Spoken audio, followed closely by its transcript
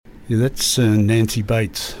Yeah, that's Nancy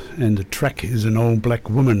Bates, and the track is An Old Black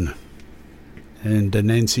Woman. And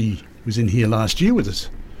Nancy was in here last year with us,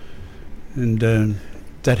 and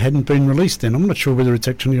that hadn't been released then. I'm not sure whether it's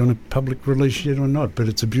actually on a public release yet or not, but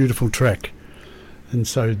it's a beautiful track. And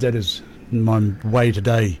so that is my way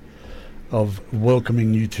today of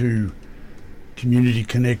welcoming you to Community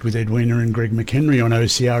Connect with Edwina and Greg McHenry on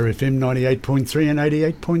OCR FM 98.3 and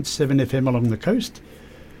 88.7 FM along the coast.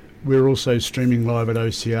 We're also streaming live at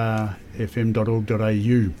ocrfm.org.au.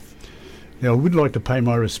 Now, I would like to pay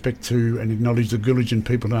my respect to and acknowledge the Gulidjan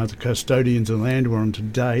people who are the custodians of the land we're on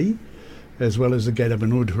today, as well as the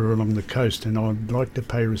Gadabanud who are along the coast, and I'd like to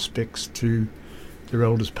pay respects to their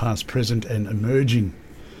elders past, present and emerging.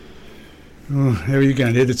 Oh, how are you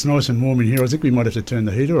going, Ed? It's nice and warm in here. I think we might have to turn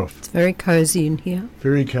the heater off. It's very cosy in here.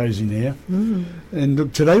 Very cosy now. And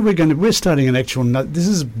look, today we're starting an actual... This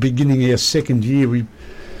is beginning our second year.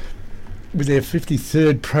 With our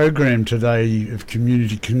 53rd program today of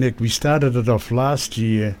Community Connect. We started it off last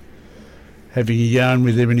year having a yarn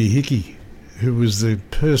with Ebony Hickey, who was the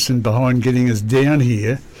person behind getting us down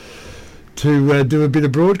here to do a bit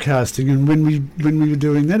of broadcasting. And when we were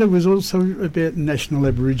doing that, it was also about National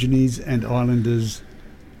Aborigines and Islanders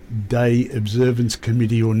Day Observance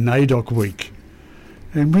Committee, or NAIDOC Week.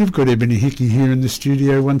 And we've got Ebony Hickey here in the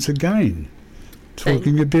studio once again,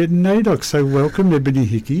 talking about NAIDOC. So welcome, Ebony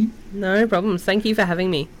Hickey. No problems. Thank you for having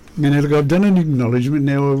me. And look, I've done an acknowledgement.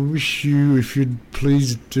 Now I wish you, if you'd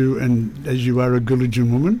please do, and as you are a Gulidjan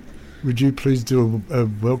woman, would you please do a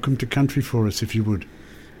welcome to country for us, if you would?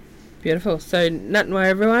 Beautiful. So, Natnwa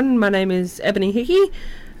everyone, my name is Ebony Hickey,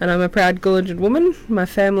 and I'm a proud Gulidjan woman. My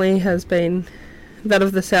family has been that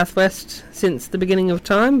of the southwest since the beginning of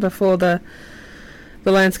time, before the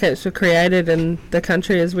landscapes were created and the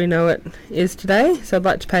country as we know it is today. So I'd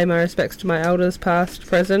like to pay my respects to my elders past,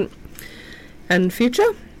 present and future.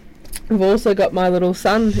 We've also got my little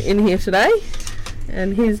son in here today,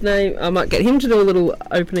 and his name, I might get him to do a little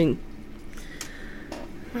opening.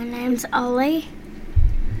 My name's Ollie.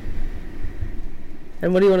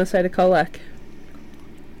 And what do you want to say to Colac?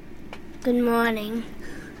 Good morning.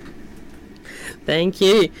 Thank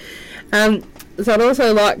you. So I'd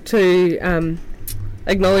also like to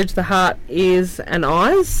acknowledge the heart, ears and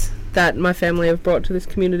eyes that my family have brought to this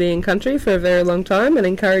community and country for a very long time, and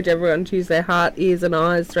encourage everyone to use their heart, ears and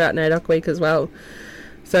eyes throughout NAIDOC Week as well.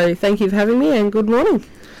 So thank you for having me, and good morning.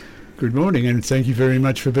 Good morning, and thank you very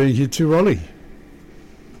much for being here too, Ollie.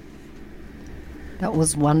 That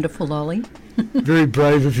was wonderful, Ollie. Very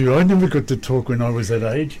brave of you. I never got to talk when I was that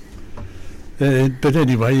age. But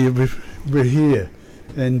anyway, we're here.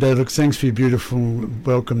 And look, thanks for your beautiful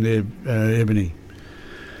welcome there, Ebony.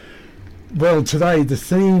 Well, today the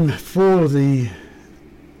theme for the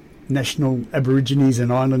National Aborigines and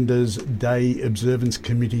Islanders Day Observance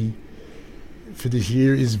Committee for this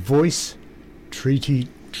year is Voice, Treaty,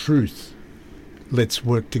 Truth. Let's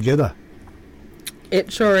work together.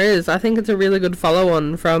 It sure is. I think it's a really good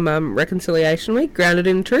follow-on from Reconciliation Week, Grounded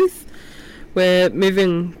in Truth. We're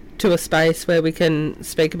moving to a space where we can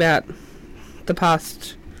speak about the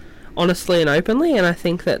past honestly and openly, and I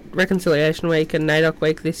think that Reconciliation Week and NAIDOC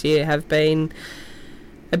Week this year have been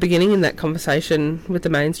a beginning in that conversation with the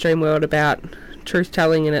mainstream world about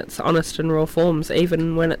truth-telling in its honest and raw forms,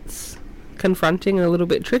 even when it's confronting and a little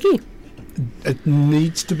bit tricky. It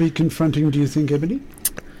needs to be confronting, do you think, Ebony?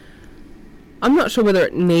 I'm not sure whether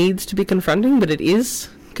it needs to be confronting, but it is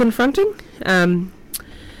confronting.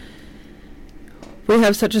 We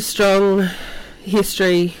have such a strong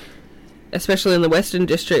history, especially in the Western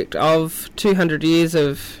District, of 200 years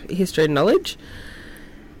of history and knowledge.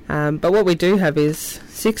 But what we do have is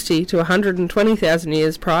 60 to 120,000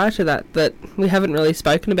 years prior to that we haven't really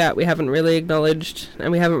spoken about, we haven't really acknowledged,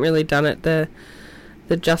 and we haven't really done it the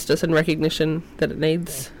justice and recognition that it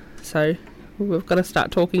needs. So we've got to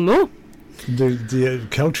start talking more. The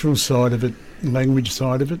cultural side of it, language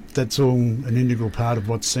side of it, that's all an integral part of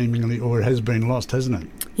what's seemingly, or has been lost, hasn't it?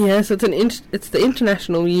 Yeah, so it's the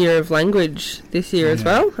International Year of Language this year as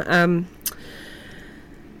well.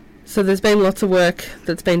 So there's been lots of work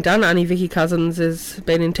that's been done. Auntie Vicky Cousins has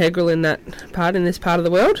been integral in that part, in this part of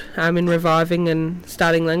the world, in reviving and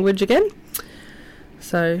starting language again.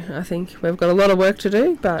 So I think we've got a lot of work to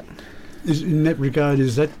do, but... In that regard,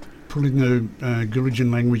 is that pulling the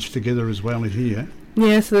Gulidjan language together as well here?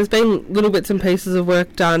 Yeah, so there's been little bits and pieces of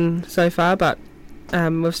work done so far, but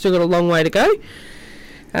we've still got a long way to go.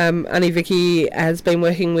 Auntie Vicky has been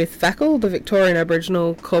working with VACL, the Victorian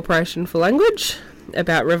Aboriginal Corporation for Language,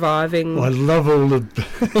 about reviving... I love all the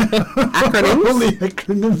acronyms. All the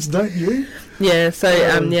acronyms, don't you? Yeah, so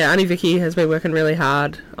Auntie Vicky has been working really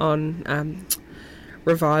hard on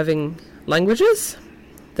reviving languages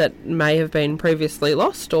that may have been previously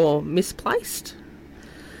lost or misplaced.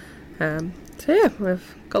 So yeah,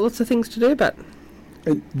 we've got lots of things to do, but...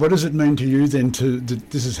 And what does it mean to you then that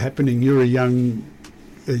this is happening? You're a young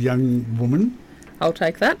woman. I'll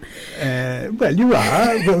take that. Well, you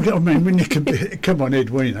are. Well, I mean, when you come on,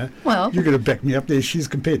 Edwina, Well, you're going to back me up there. She's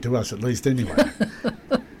compared to us, at least, anyway.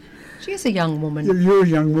 she's a young woman. You're a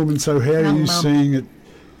young woman, so how are Young you mum. seeing it?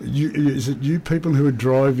 Is it you people who are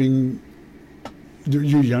driving,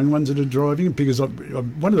 you young ones that are driving it? Because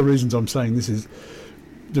one of the reasons I'm saying this is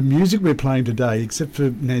the music we're playing today, except for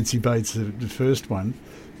Nancy Bates, the first one,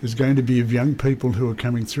 is going to be of young people who are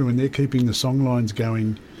coming through, and they're keeping the song lines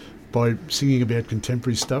going by singing about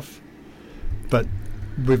contemporary stuff. But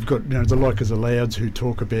we've got, the Like as a Louds who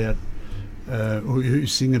talk about, who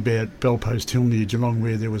sing about Bellpost Hill near Geelong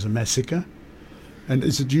where there was a massacre. And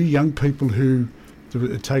is it you young people who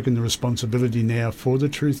are taking the responsibility now for the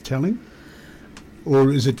truth telling? Or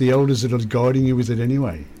is it the elders that are guiding you with it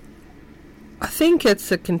anyway? I think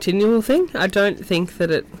it's a continual thing. I don't think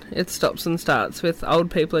that it stops and starts with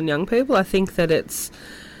old people and young people. I think that it's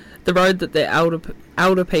the road that the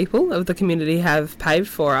elder people of the community have paved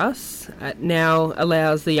for us now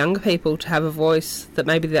allows the younger people to have a voice that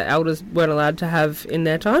maybe the elders weren't allowed to have in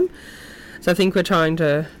their time. So I think we're trying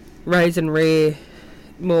to raise and rear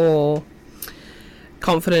more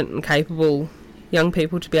confident and capable young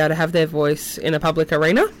people to be able to have their voice in a public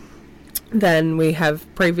arena than we have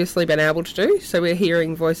previously been able to do. So we're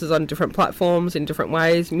hearing voices on different platforms in different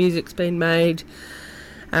ways. Music's been made.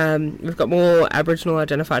 We've got more Aboriginal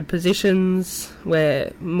identified positions.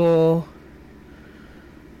 We're more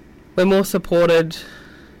supported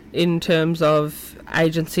in terms of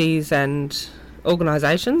agencies and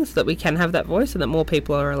organisations that we can have that voice and that more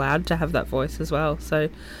people are allowed to have that voice as well. So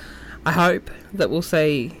I hope that we'll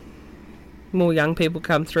see more young people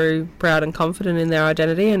come through proud and confident in their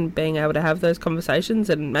identity and being able to have those conversations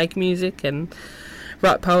and make music and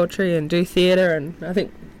write poetry and do theatre. And I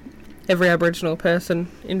think every Aboriginal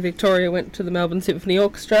person in Victoria went to the Melbourne Symphony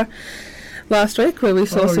Orchestra last week where we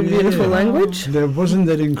saw some beautiful language. Wasn't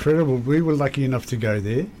that incredible? We were lucky enough to go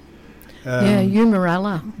there.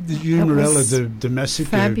 Umarella. The Umarella, the massacre.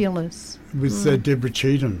 Fabulous. With Deborah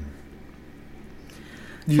Cheetham.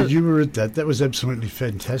 You were at that. That was absolutely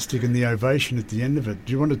fantastic, and the ovation at the end of it.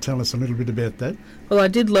 Do you want to tell us a little bit about that? Well, I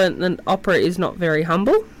did learn that opera is not very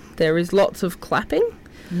humble. There is lots of clapping.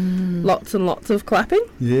 Lots and lots of clapping.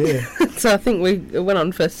 Yeah. So I think we went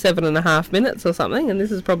on for 7.5 minutes or something, and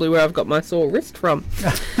this is probably where I've got my sore wrist from.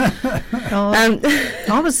 I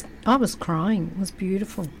was crying. It was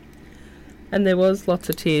beautiful. And there was lots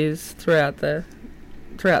of tears throughout the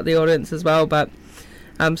audience as well. But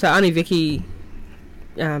so Auntie Vicky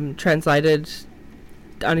translated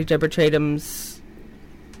Auntie Deborah Cheetham's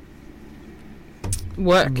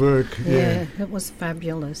work. Yeah, it was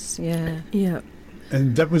fabulous. Yeah.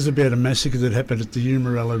 And that was about a massacre that happened at the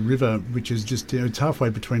Umarella River, which is just it's halfway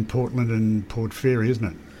between Portland and Port Fairy, isn't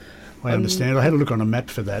it? I understand. I had a look on a map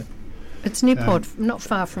for that. It's near not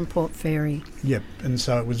far from Port Fairy. Yep, and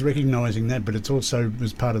so it was recognising that, but it's also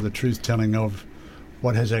was part of the truth-telling of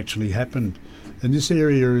what has actually happened. And this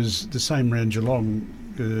area is the same around Geelong.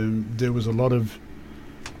 There was a lot of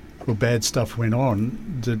bad stuff went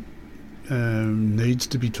on that needs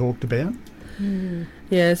to be talked about.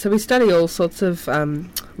 Yeah, so we study all sorts of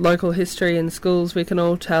local history in schools. We can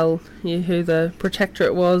all tell you who the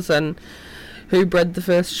protectorate was and who bred the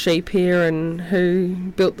first sheep here and who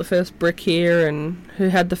built the first brick here and who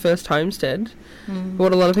had the first homestead.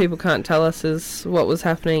 What a lot of people can't tell us is what was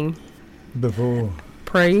happening before,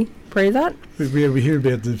 pre that. We hear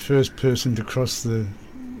about the first person to cross the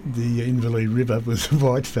Inverleigh River was a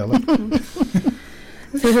white fella.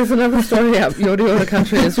 So there's another story up Yorta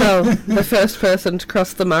country as well. The first person to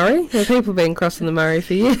cross the Murray. There are people been crossing the Murray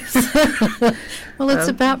for years. Well, it's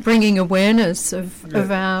about bringing awareness of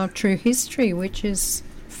our true history, which is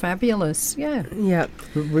fabulous. Yeah. Yeah.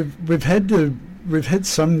 We've had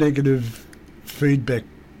some negative feedback,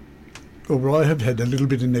 or I have had a little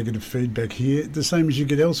bit of negative feedback here, the same as you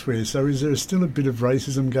get elsewhere. So is there still a bit of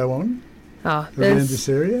racism go on around this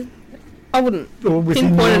area? I wouldn't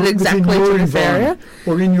pinpoint it exactly to this area.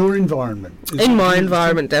 Or in your environment? In my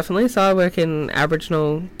environment, definitely. So I work in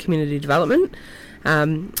Aboriginal community development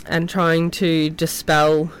and trying to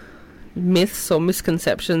dispel myths or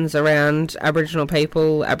misconceptions around Aboriginal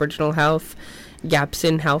people, Aboriginal health, gaps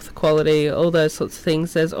in health equality, all those sorts of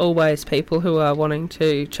things. There's always people who are wanting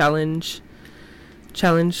to challenge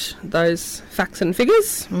those facts and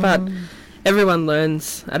figures. But everyone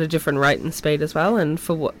learns at a different rate and speed as well, and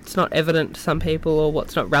for what's not evident to some people or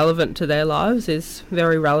what's not relevant to their lives is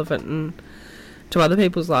very relevant and to other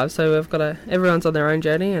people's lives. So everyone's on their own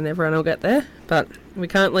journey and everyone will get there, but we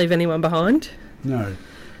can't leave anyone behind. No.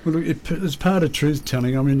 Well, look, it's part of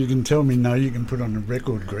truth-telling. I mean, you can tell me no, you can put on a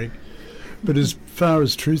record, Greg. But as far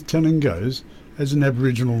as truth-telling goes, as an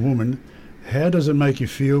Aboriginal woman, how does it make you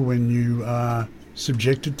feel when you are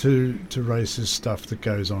subjected to racist stuff that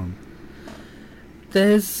goes on?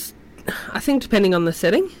 There's, I think depending on the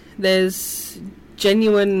setting, there's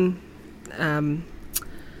genuine, trying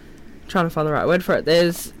to find the right word for it,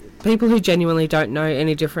 there's people who genuinely don't know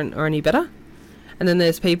any different or any better. And then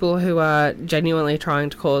there's people who are genuinely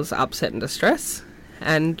trying to cause upset and distress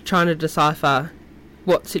and trying to decipher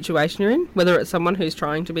what situation you're in, whether it's someone who's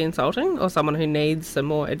trying to be insulting or someone who needs some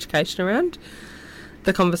more education around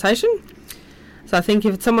the conversation. So I think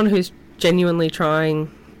if it's someone who's genuinely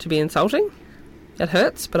trying to be insulting, it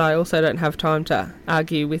hurts, but I also don't have time to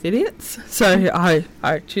argue with idiots, so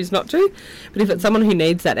I choose not to. But if it's someone who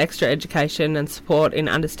needs that extra education and support in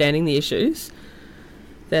understanding the issues,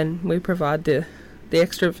 then we provide the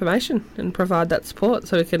extra information and provide that support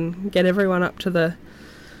so we can get everyone up to the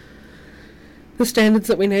standards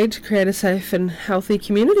that we need to create a safe and healthy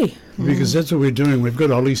community. Because that's what we're doing. We've got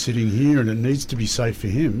Ollie sitting here and it needs to be safe for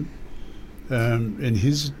him and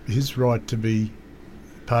his right to be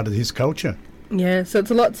part of his culture. Yeah, so it's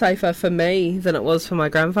a lot safer for me than it was for my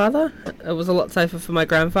grandfather. It was a lot safer for my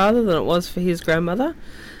grandfather than it was for his grandmother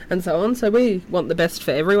and so on. So we want the best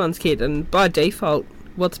for everyone's kid, and by default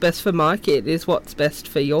what's best for my kid is what's best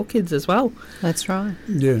for your kids as well. That's right.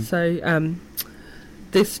 Yeah. So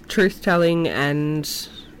this truth-telling and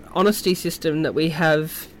honesty system that we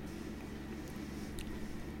have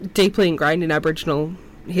deeply ingrained in Aboriginal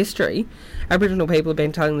history, Aboriginal people have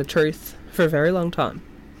been telling the truth for a very long time,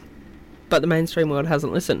 but the mainstream world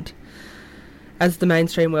hasn't listened. As the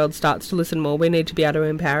mainstream world starts to listen more, we need to be able to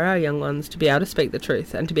empower our young ones to be able to speak the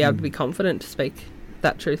truth and to be able to be confident to speak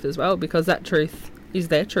that truth as well, because that truth is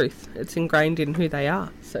their truth. It's ingrained in who they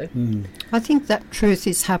are. So I think that truth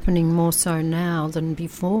is happening more so now than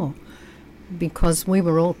before, because we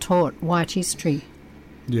were all taught white history.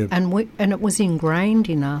 Yep. And it was ingrained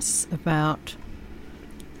in us about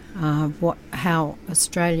how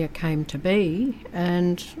Australia came to be,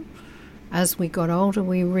 and as we got older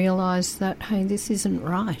we realised that, hey, this isn't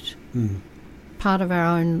right. Part of our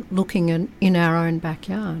own looking in our own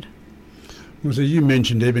backyard. Well, so you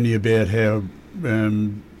mentioned, Ebony, about how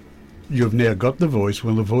you've now got the voice.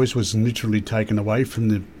 Well, the voice was literally taken away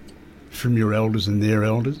from your elders and their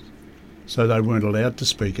elders, so they weren't allowed to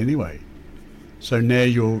speak anyway. So now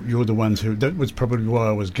you're the ones who. That was probably why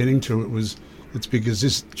I was getting to it. It's because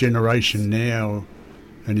this generation now,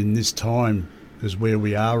 and in this time, is where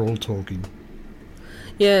we are all talking.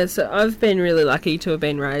 Yeah, so I've been really lucky to have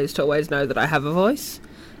been raised to always know that I have a voice,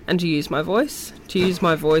 and to use my voice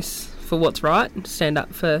for what's right, and to stand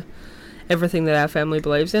up for everything that our family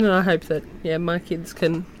believes in. And I hope that my kids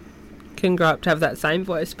can grow up to have that same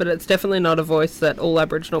voice, but it's definitely not a voice that all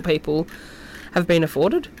Aboriginal people have been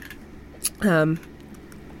afforded. And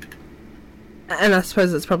I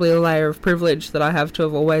suppose it's probably a layer of privilege that I have to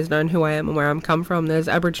have always known who I am and where I'm come from. There's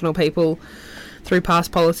Aboriginal people through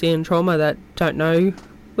past policy and trauma that don't know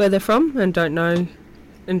where they're from and don't know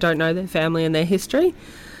their family and their history.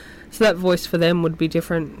 So that voice for them would be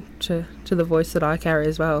different to the voice that I carry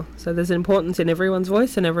as well. So there's an importance in everyone's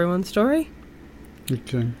voice and everyone's story.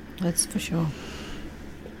 Okay. That's for sure.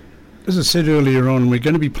 As I said earlier on, we're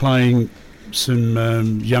going to be playing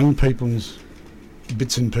some young people's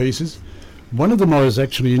bits and pieces. One of them I was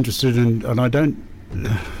actually interested in, and I don't...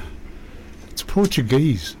 It's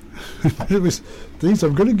Portuguese. It was these.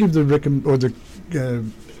 I've got to give the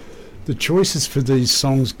choices for these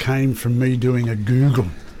songs came from me doing a Google,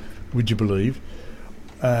 would you believe,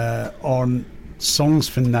 on songs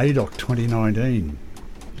for NAIDOC 2019,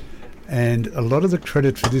 and a lot of the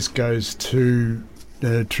credit for this goes to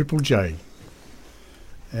Triple J,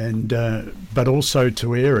 and but also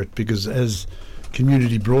to Air It, because as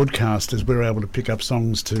community broadcasters we're able to pick up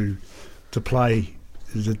songs to play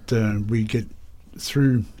that we get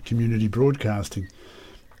through community broadcasting.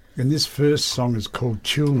 And this first song is called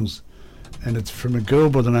Chills, and it's from a girl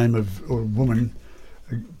by the name of, or a woman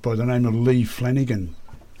by the name of Lee Flanagan,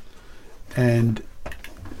 and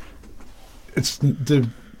it's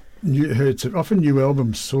it's an often new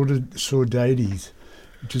album, Saudades,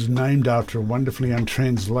 which is named after a wonderfully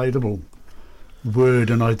untranslatable word,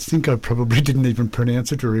 and I think I probably didn't even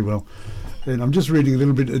pronounce it very well. And I'm just reading a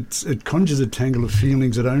little bit. It conjures a tangle of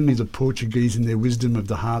feelings that only the Portuguese in their wisdom of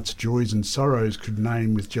the heart's joys and sorrows could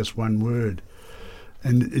name with just one word.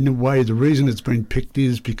 And in a way, the reason it's been picked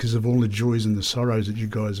is because of all the joys and the sorrows that you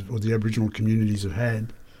guys, or the Aboriginal communities, have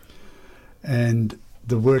had, and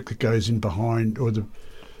the work that goes in behind, or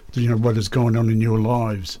what has gone on in your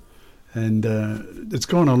lives. And it's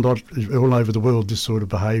gone on a lot all over the world, this sort of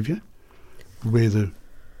behaviour, where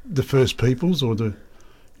the First Peoples, or the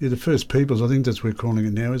First Peoples, I think that's what we're calling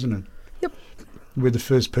it now, isn't it? Yep. Where the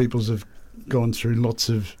First Peoples have gone through lots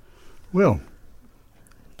of,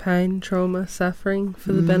 pain, trauma, suffering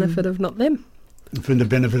for the benefit of not them. For the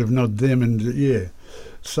benefit of not them, and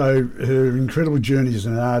So her incredible journey as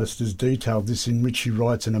an artist has detailed this, in which she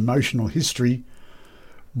writes an emotional history,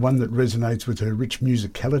 one that resonates with her rich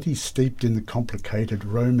musicality, steeped in the complicated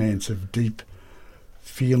romance of deep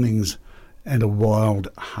feelings and a wild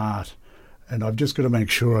heart. And I've just got to make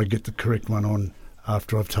sure I get the correct one on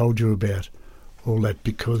after I've told you about all that,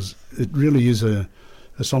 because it really is a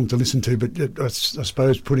song to listen to, but I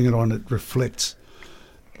suppose putting it on, it reflects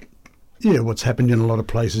what's happened in a lot of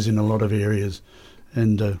places, in a lot of areas.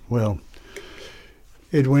 And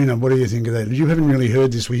Edwina, what do you think of that? You haven't really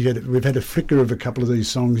heard this. We've had a flicker of a couple of these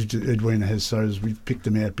songs Edwina has, so we've picked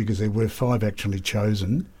them out because there were 5 actually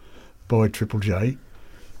chosen by Triple J,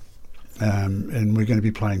 and we're going to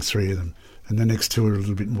be playing 3 of them, and the next 2 are a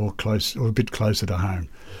little bit more close, or a bit closer to home.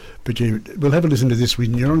 But we'll have a listen to this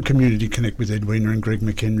when you're on Community Connect with Edwina and Greg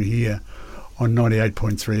McHenry here on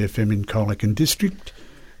 98.3 FM in Colac District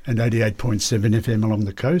and 88.7 FM along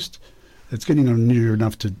the coast. It's getting on near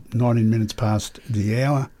enough to 19 minutes past the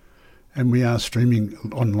hour, and we are streaming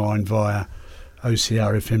online via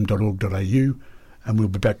ocrfm.org.au, and we'll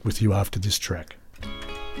be back with you after this track.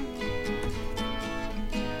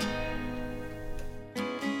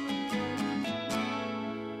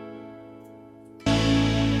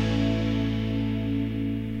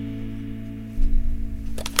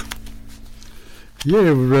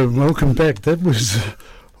 Welcome back. That was...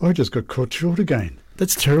 I just got caught short again.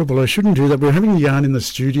 That's terrible. I shouldn't do that. We're having a yarn in the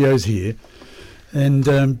studios here,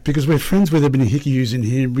 and because we're friends with Ebony Hickey who's in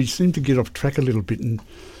here, we seem to get off track a little bit. And,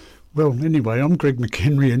 anyway, I'm Greg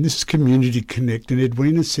McHenry, and this is Community Connect, and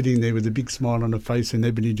Edwina's sitting there with a big smile on her face, and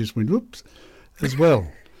Ebony just went, whoops, as well.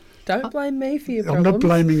 Don't blame me for your problems. I'm not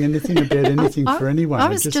blaming anything about anything for anyone. I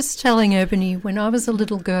was just telling Ebony, when I was a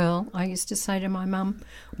little girl, I used to say to my mum,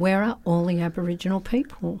 where are all the Aboriginal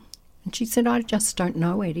people? And she said, I just don't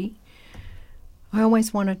know, Eddie. I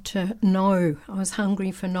always wanted to know. I was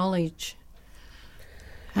hungry for knowledge.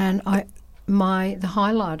 And the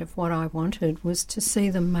highlight of what I wanted was to see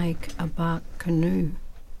them make a bark canoe.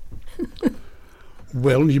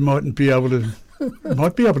 Well, you might be able to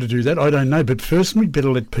do that. I don't know. But first, we'd better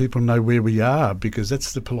let people know where we are, because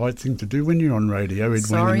that's the polite thing to do when you're on radio.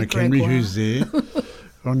 Edwina McHenry, who's there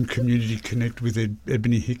on Community Connect with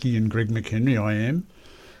Ebony Hickey and Greg McHenry, I am.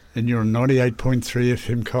 And you're on 98.3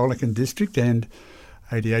 FM Colac District and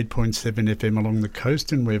 88.7 FM along the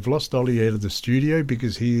coast. And we've lost Ollie out of the studio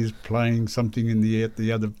because he is playing something in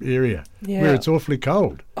the other area where it's awfully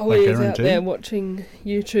cold. Ollie is out there watching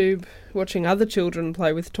YouTube, watching other children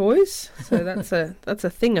play with toys. So that's a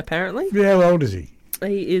thing apparently. Yeah, how old is he?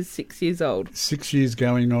 He is 6 years old. 6 years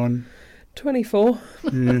going on. 24.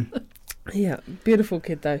 Yeah. Yeah, beautiful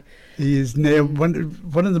kid though. He is. Now, one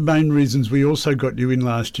of the main reasons we also got you in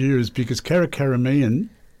last year is because Karakaramean,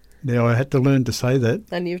 now I had to learn to say that.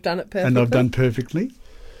 And you've done it perfectly. And I've done perfectly.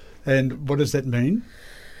 And what does that mean?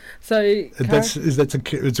 So it's a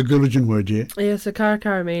Gulidjan word, yeah? Yeah, so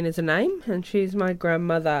Karakaramean is a name, and she's my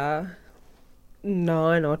grandmother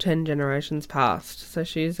 9 or 10 generations past. So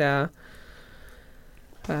she's our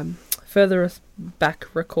furthest back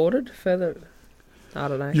recorded, I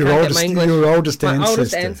don't know. Your oldest my ancestor.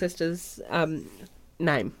 oldest ancestor's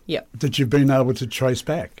name, yep. That you've been able to trace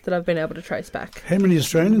back. That I've been able to trace back. How many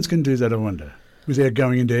Australians can do that, I wonder? Without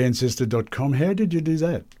going into Ancestor.com, how did you do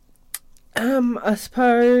that? I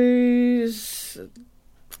suppose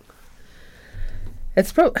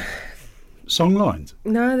it's probably songlines.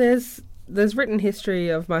 No, there's written history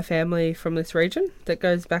of my family from this region that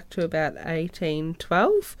goes back to about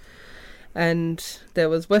 1812, and there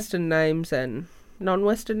was Western names and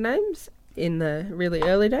non-Western names in the really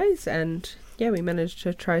early days, and we managed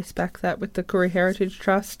to trace back that with the Koori Heritage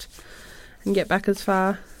Trust and get back as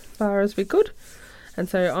far as we could. And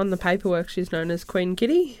so on the paperwork she's known as Queen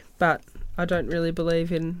Kitty, but I don't really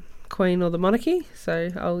believe in Queen or the monarchy,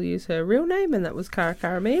 so I'll use her real name, and that was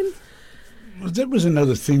Karakaramean. Well, that was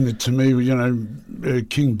another thing that to me,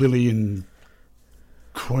 King Billy and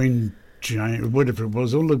Queen whatever it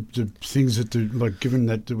was, all the things that, given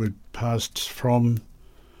that were passed from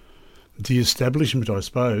the establishment, I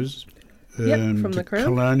suppose, from the Crown,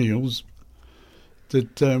 colonials,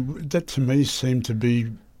 that to me seemed to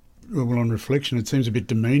be, well, on reflection, it seems a bit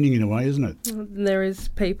demeaning in a way, isn't it? There is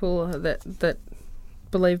people that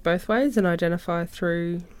believe both ways and identify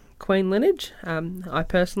through Queen lineage. I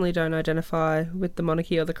personally don't identify with the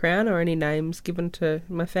monarchy or the Crown or any names given to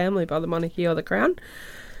my family by the monarchy or the Crown.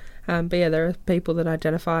 But yeah, there are people that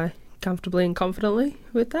identify comfortably and confidently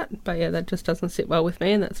with that. But yeah, that just doesn't sit well with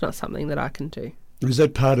me, and that's not something that I can do. Is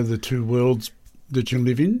that part of the two worlds that you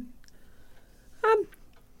live in?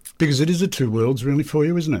 Because it is the two worlds really for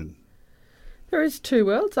you, isn't it? There is two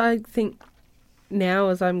worlds. I think now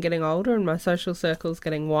as I'm getting older and my social circle's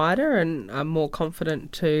getting wider and I'm more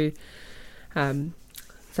confident to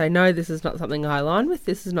say, no, this is not something I align with,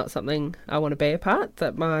 this is not something I want to be a part,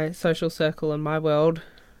 that my social circle and my world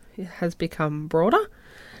has become broader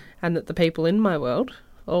and that the people in my world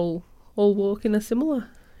all walk in a similar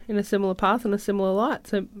path and a similar light.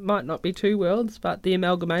 So it might not be two worlds, but the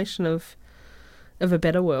amalgamation of a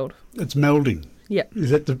better world. It's melding. Yeah.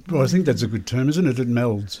 Is that I think that's a good term, isn't it? It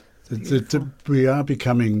melds. We are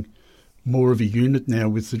becoming more of a unit now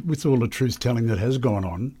with all the truth telling that has gone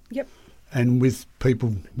on. Yep. And with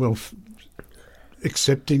people,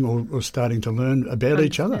 accepting or starting to learn about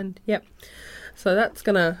each other. Yep. So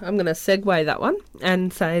I'm gonna segue that one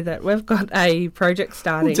and say that we've got a project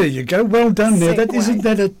starting. Well, there you go. Well done. Now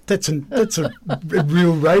that's a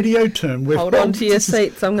real radio term. Hold on to your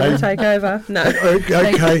seats. I'm going to take over. No.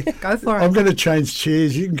 Okay. Go for it. I'm going to change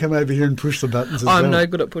chairs. You can come over here and push the buttons as well. I'm no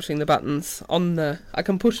good at pushing the buttons I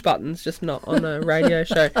can push buttons, just not on a radio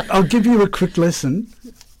show. I'll give you a quick lesson.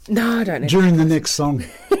 No, I don't know. During the next song.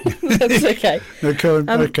 That's okay.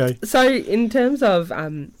 Okay. So in terms of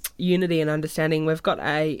unity and understanding, we've got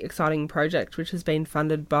a exciting project which has been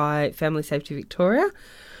funded by Family Safety Victoria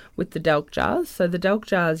with the DELC JARS. So the DELC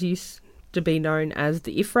JARS used to be known as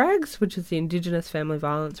the IFRAGs, which is the Indigenous Family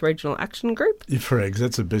Violence Regional Action Group. IFRAGs,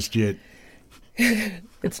 that's the best yet.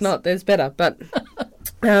 It's not, there's better, but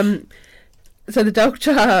so the DELC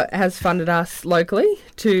JAR has funded us locally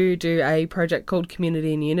to do a project called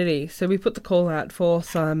Community and Unity. So we put the call out for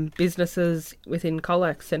some businesses within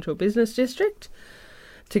Colac Central Business District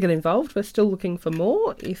to get involved. We're still looking for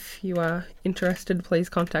more. If you are interested, please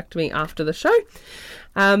contact me after the show.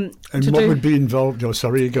 And what would be involved? Oh,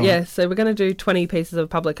 sorry, go on. Yeah, so we're going to do 20 pieces of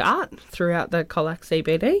public art throughout the Colac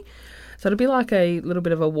CBD. So it'll be like a little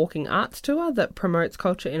bit of a walking arts tour that promotes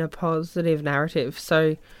culture in a positive narrative.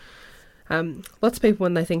 So lots of people,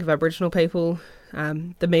 when they think of Aboriginal people,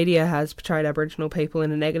 the media has portrayed Aboriginal people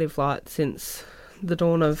in a negative light since the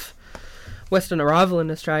dawn of Western arrival in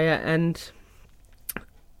Australia, and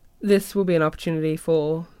this will be an opportunity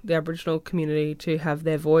for the Aboriginal community to have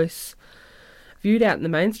their voice viewed out in the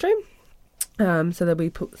mainstream. So there'll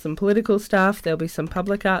be some political stuff, there'll be some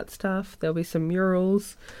public art stuff, there'll be some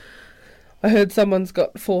murals. I heard someone's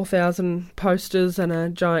got 4,000 posters and a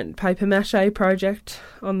giant paper mache project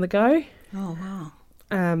on the go. Oh, wow.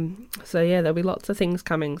 So yeah, there'll be lots of things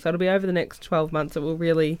coming. So it'll be over the next 12 months that we'll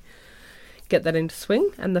really get that into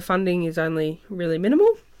swing, and the funding is only really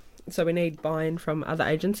minimal. So we need buy-in from other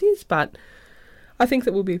agencies, but I think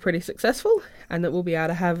that we'll be pretty successful and that we'll be able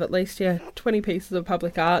to have at least 20 pieces of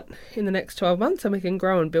public art in the next 12 months, and we can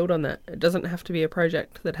grow and build on that. It doesn't have to be a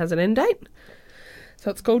project that has an end date.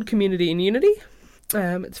 So it's called Community and Unity.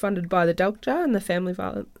 It's funded by the DELC JAR and the Family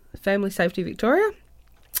Safety Victoria.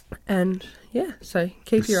 And yeah, so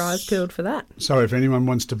keep your eyes peeled for that. So if anyone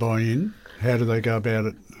wants to buy in, how do they go about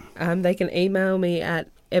it? They can email me at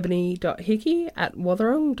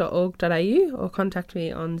ebony.hickey@watherong.org.au or contact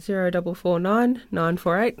me on 0449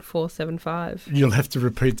 948 475. You'll have to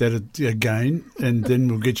repeat that again, and then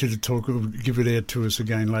we'll get you to give it out to us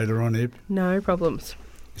again later on, Eb. No problems.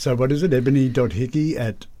 So what is it?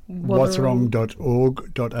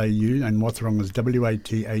 ebony.hickey@watherong.org.au, and Watherong is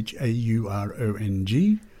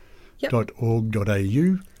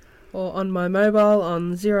WATHAURONG.org.au. Or on my mobile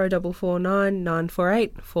on 0449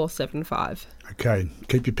 948 475. Okay,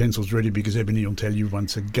 keep your pencils ready because Ebony will tell you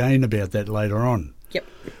once again about that later on. Yep.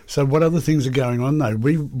 So what other things are going on though?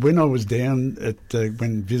 When I was down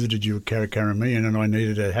when visited you at Karrakarramian and I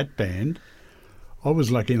needed a hat band, I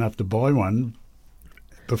was lucky enough to buy one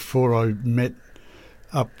before I met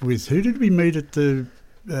up with, who did we meet at the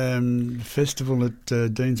festival at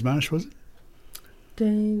Deans Marsh, was it?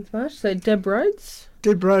 Deans Marsh, so Deb Rhodes?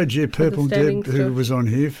 Deb Rhodes, yeah, Purple Deb, who was on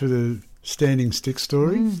here for the Standing Stick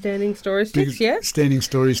story. Standing Story Sticks, yeah. Standing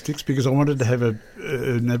Story Sticks, because I wanted to have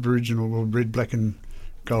an Aboriginal or red, black and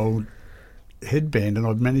gold headband, and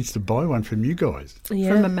I've managed to buy one from you guys.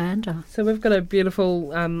 Yeah. From Amanda. So we've got a beautiful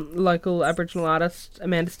local Aboriginal artist,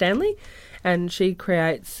 Amanda Stanley, and she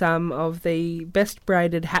creates some of the best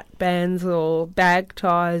braided hat bands or bag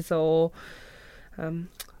ties or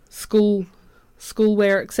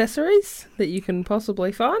schoolwear accessories that you can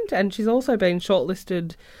possibly find. And she's also been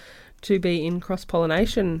shortlisted to be in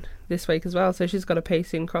cross-pollination this week as well. So she's got a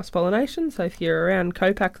piece in cross-pollination. So if you're around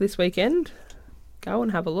Copac this weekend, go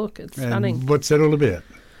and have a look. It's stunning. What's that all about?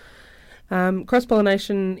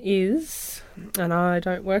 Cross-pollination is, and I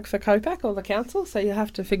don't work for Copac or the council, so you'll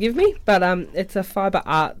have to forgive me, but it's a fibre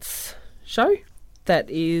arts show that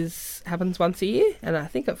happens once a year, and I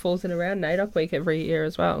think it falls in around NAIDOC week every year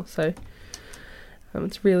as well. So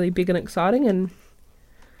it's really big and exciting, and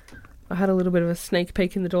I had a little bit of a sneak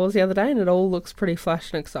peek in the doors the other day, and it all looks pretty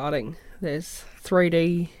flash and exciting. There's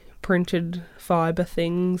 3D printed fibre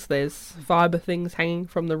things, there's fibre things hanging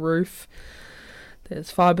from the roof,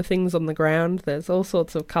 there's fibre things on the ground, there's all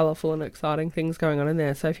sorts of colourful and exciting things going on in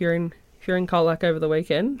there. So if you're in Colac over the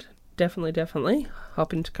weekend, definitely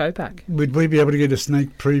hop into Copac. Would we be able to get a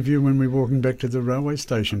sneak preview when we're walking back to the railway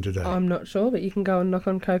station today? I'm not sure, but you can go and knock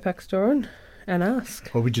on Copac's door and ask.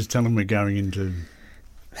 Or we just tell them we're going into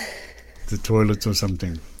the toilets or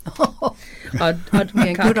something. I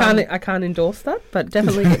can't endorse that, but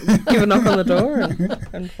definitely give a knock on the door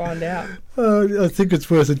and find out. I think it's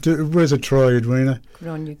worth a try, Edwina. Good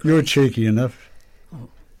on you, Greg. You're cheeky enough.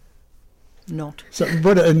 Not. So,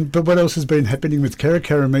 but what else has been happening with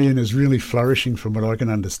Karrakarramian is really flourishing from what I can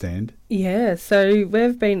understand. Yeah, so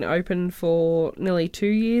we've been open for nearly 2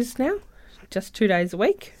 years now, just 2 days a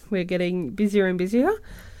week. We're getting busier and busier,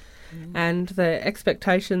 and the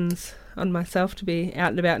expectations on myself to be out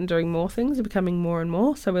and about and doing more things are becoming more and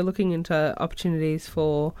more. So we're looking into opportunities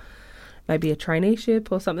for maybe a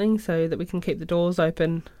traineeship or something so that we can keep the doors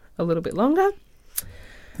open a little bit longer.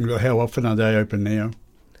 How often are they open now?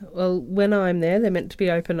 Well, when I'm there, they're meant to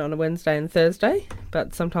be open on a Wednesday and Thursday,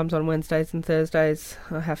 but sometimes on Wednesdays and Thursdays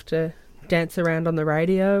I have to dance around on the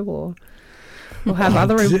radio or have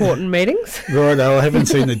other important meetings. Right, I haven't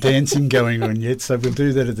seen the dancing going on yet, so we'll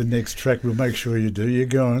do that at the next track. We'll make sure you do. You're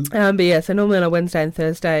going. But yeah, so normally on a Wednesday and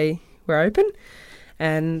Thursday we're open,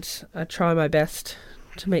 and I try my best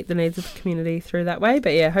to meet the needs of the community through that way.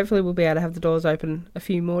 But yeah, hopefully we'll be able to have the doors open a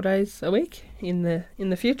few more days a week in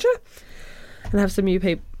the future, and have some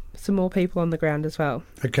more people on the ground as well.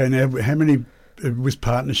 Okay, now how many with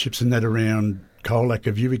partnerships and that around Colac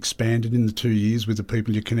have you expanded in the 2 years with the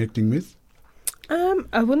people you're connecting with?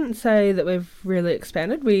 I wouldn't say that we've really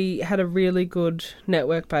expanded. We had a really good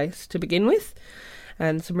network base to begin with,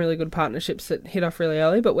 and some really good partnerships that hit off really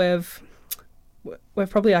early. But we've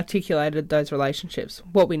probably articulated those relationships,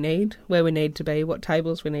 what we need, where we need to be, what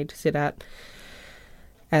tables we need to sit at,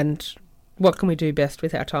 and what can we do best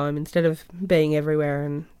with our time instead of being everywhere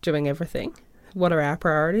and doing everything. What are our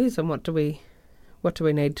priorities, and what do we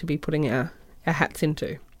need to be putting our hats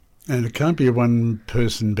into? And it can't be a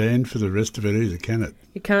one-person band for the rest of it either, can it?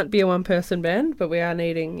 It can't be a one-person band, but we are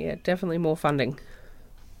needing, definitely more funding.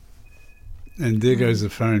 And there goes the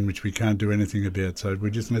phone, which we can't do anything about, so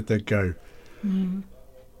we'll just let that go. Mm.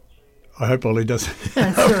 I hope Ollie doesn't.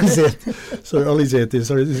 So Ollie's out there.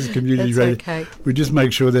 Sorry, this is community radio. Okay. We just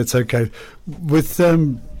make sure that's okay. With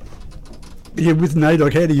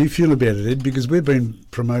NAIDOC, how do you feel about it, Ed? Because we've been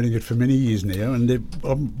promoting it for many years now, and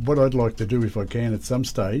what I'd like to do, if I can, at some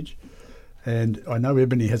stage, and I know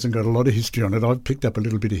Ebony hasn't got a lot of history on it. I've picked up a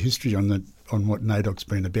little bit of history on what NAIDOC's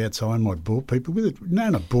been about, so I might bore people with it. No,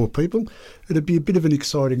 not bore people. It'd be a bit of an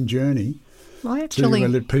exciting journey to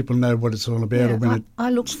let people know what it's all about. Yeah, I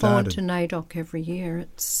look forward to NAIDOC every year.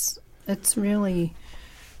 It's really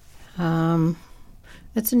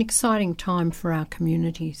it's an exciting time for our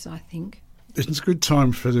communities, I think. It's a good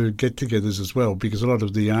time for the get-togethers as well, because a lot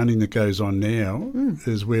of the yarning that goes on now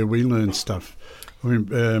is where we learn stuff.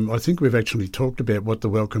 I think we've actually talked about what the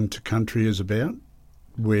Welcome to Country is about,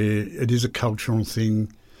 where it is a cultural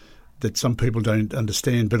thing that some people don't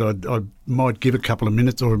understand, but I might give a couple of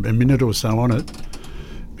minutes or a minute or so on it,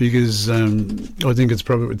 because I think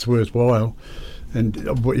it's worthwhile. And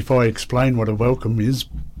if I explain what a welcome is,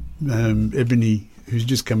 Ebony, who's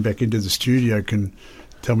just come back into the studio, can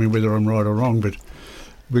tell me whether I'm right or wrong. But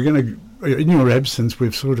we're going to, in your absence,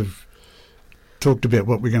 we've sort of talked about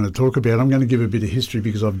what we're going to talk about. I'm going to give a bit of history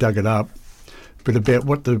because I've dug it up, but about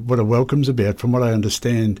what a welcome's about. From what I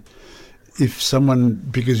understand, if someone,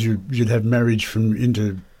 because you'd have marriage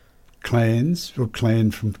into clans or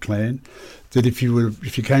clan from clan, that if you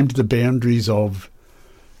came to the boundaries of,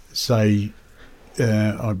 say,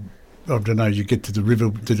 I don't know, you get to the river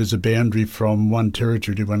that is a boundary from one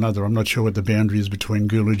territory to another. I'm not sure what the boundary is between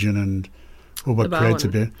Goolagin or what creates a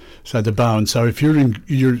boundary. So the Barwon. So if you're in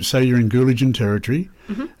Goolagin territory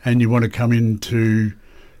and you want to go into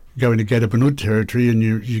Gadabanud territory and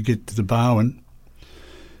you get to the Barwon,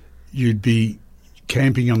 you'd be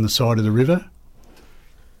camping on the side of the river,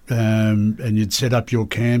 and you'd set up your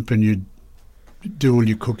camp and you'd do all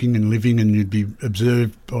your cooking and living, and you'd be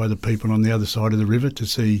observed by the people on the other side of the river to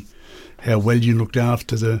see how well you looked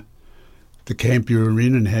after the camp you were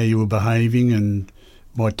in and how you were behaving, and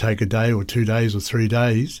might take a day or 2 days or 3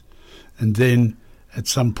 days. And then at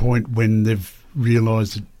some point when they've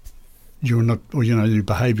realised that you're not, or your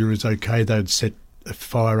behaviour is okay, they'd set a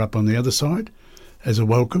fire up on the other side as a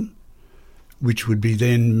welcome, which would be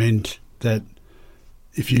then meant that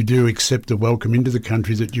if you do accept the welcome into the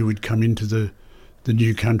country, that you would come into the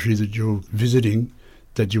new country that you're visiting,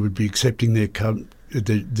 that you would be accepting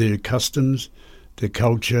their customs, their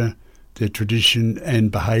culture, their tradition,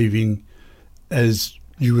 and behaving as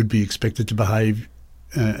you would be expected to behave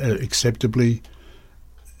acceptably.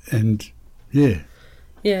 And yeah.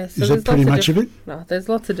 Yeah, so is that pretty much of it? No, there's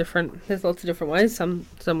lots of different ways. Some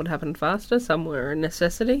would happen faster, some were a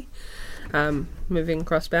necessity, moving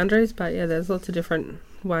across boundaries. But yeah, there's lots of different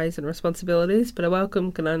ways and responsibilities. But a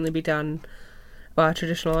welcome can only be done by a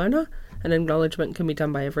traditional owner, and acknowledgement can be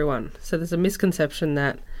done by everyone. So there's a misconception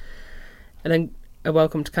that a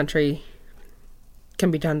welcome to country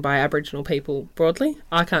can be done by Aboriginal people broadly.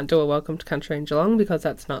 I can't do a welcome to country in Geelong because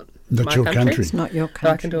that's not my your country. country. It's not your country.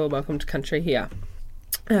 So I can do a welcome to country here.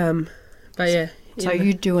 But yeah. So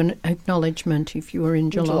you do an acknowledgement if you were in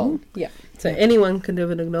Geelong? Yeah. So anyone can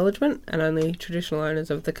do an acknowledgement, and only traditional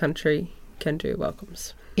owners of the country can do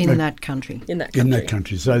welcomes. In that country. In that country. In that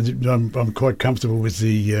country. So I'm quite comfortable with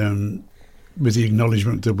the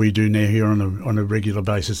acknowledgement that we do now here on a regular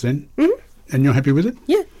basis then. Mm-hmm. And you're happy with it?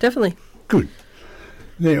 Yeah, definitely. Good.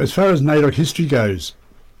 Now, as far as NAIDOC history goes,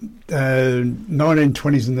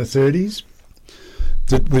 1920s and the 30s,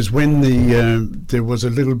 that was when there was a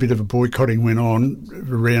little bit of a boycotting went on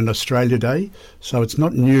around Australia Day. So it's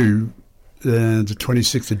not new, the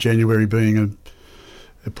 26th of January being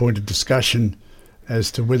a point of discussion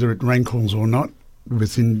as to whether it rankles or not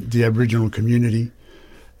within the Aboriginal community.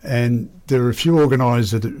 And there are a few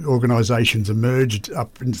organisations emerged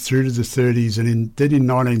up through to the 30s, and then in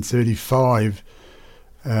 1935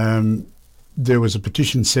 there was a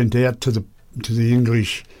petition sent out to the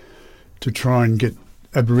English to try and get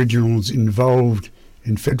Aboriginals involved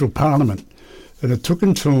in federal parliament. And it took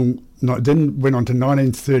until then went on to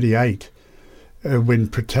 1938 when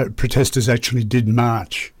protesters actually did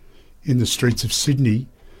march in the streets of Sydney,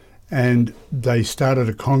 and they started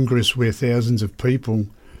a congress where thousands of people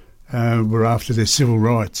were after their civil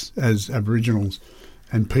rights as Aboriginals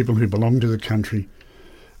and people who belonged to the country.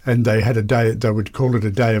 And they had a day, they would call it a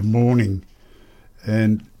day of mourning,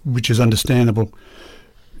 and which is understandable.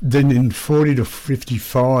 Then in 40 to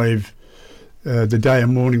 55, the day of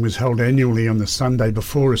mourning was held annually on the Sunday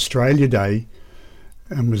before Australia Day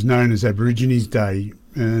and was known as Aborigines Day.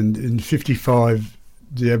 And in 55,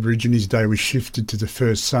 the Aborigines Day was shifted to the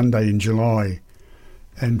first Sunday in July.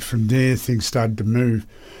 And from there, things started to move.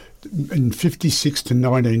 In 56 to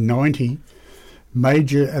 1990,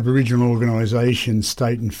 major Aboriginal organisations,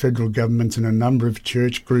 state and federal governments, and a number of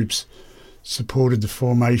church groups supported the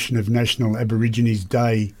formation of National Aborigines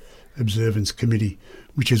Day Observance Committee,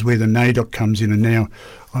 which is where the NAIDOC comes in. And now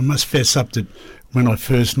I must fess up that when I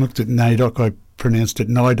first looked at NAIDOC, I pronounced it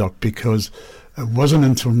NAIDOC because it wasn't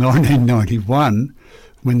until 1991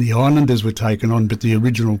 when the Islanders were taken on, but the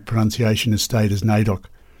original pronunciation has stayed as NAIDOC.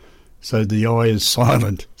 So the I is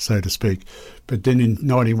silent, so to speak. But then in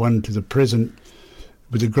 91 to the present,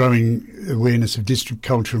 with the growing awareness of district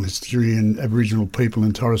cultural history and Aboriginal people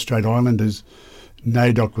and Torres Strait Islanders,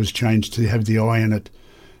 NAIDOC was changed to have the I in it,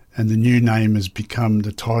 and the new name has become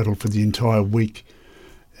the title for the entire week.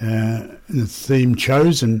 And the theme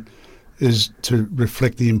chosen is to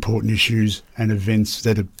reflect the important issues and events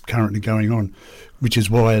that are currently going on, which is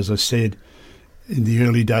why, as I said, in the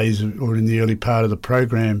early days or in the early part of the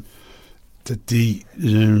program, that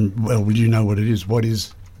well, you know what it is. What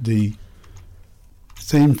is the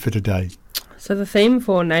theme for today? So the theme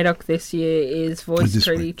for NAIDOC this year is Voice,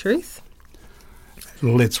 Treaty, Truth.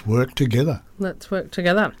 Let's work together. Let's work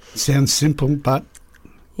together. Sounds simple, but...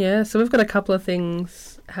 Yeah, so we've got a couple of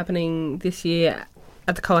things happening this year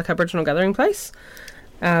at the Colac Aboriginal Gathering Place,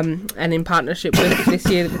 and in partnership with this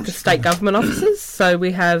year with the state government offices. So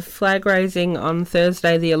we have flag raising on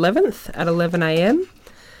Thursday the 11th at 11 a.m.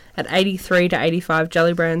 at 83 to 85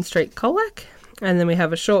 Jellybrand Street, Colac. And then we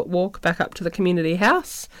have a short walk back up to the community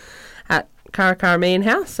house Karakaramean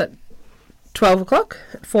House at 12 o'clock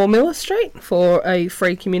at 4 Miller Street for a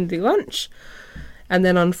free community lunch. And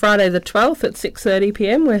then on Friday the 12th at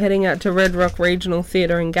 6:30pm, we're heading out to Red Rock Regional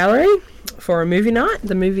Theatre and Gallery for a movie night.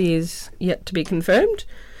 The movie is yet to be confirmed,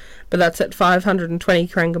 but that's at 520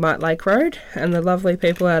 Corangamite Lake Road, and the lovely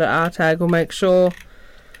people out at RTAG will make sure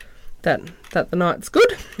that the night's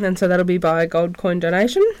good, and so that'll be by a gold coin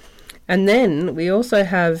donation. And then we also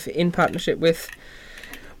have, in partnership with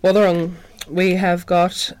Watherong, we have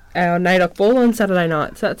got our NAIDOC Ball on Saturday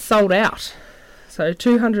night, so that's sold out. So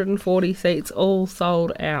 240 seats all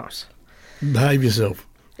sold out. Behave yourself.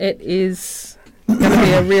 It is going to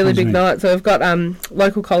be a really big night. So we've got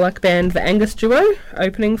local Colac band, the Angus Duo,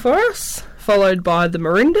 opening for us, followed by the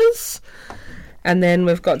Marindas. And then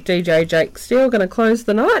we've got DJ Jake Steele going to close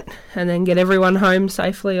the night and then get everyone home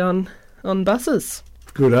safely on buses.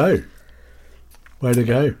 Good-o. Way to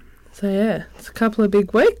go. So, yeah, it's a couple of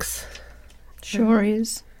big weeks. Sure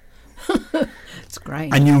is. It's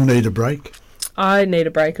great. And you'll need a break. I need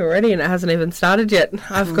a break already, and it hasn't even started yet.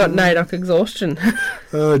 I've got NAIDOC exhaustion.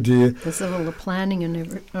 Oh, dear. There's all the planning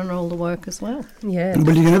and all the work as well. Yeah.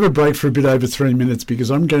 Well, you can have a break for a bit over 3 minutes because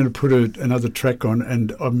I'm going to put another track on,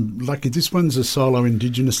 and I'm lucky. This one's a solo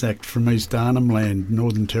Indigenous act from East Arnhem Land,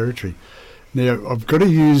 Northern Territory. Now, I've got to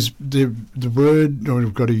use the word, or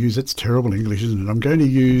I've got to use, that's terrible English, isn't it? I'm going to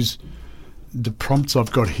use the prompts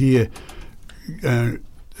I've got here.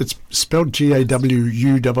 It's spelled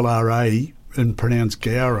Gawurra and pronounced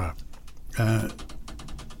Gowra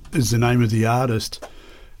is the name of the artist,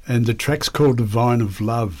 and the track's called The Vine of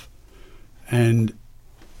Love. And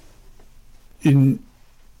in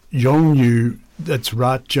Yolngu, that's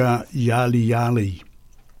Raja Yali Yali.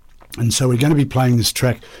 And so we're going to be playing this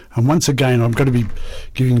track, and once again I've got to be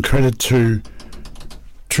giving credit to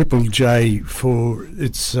Triple J for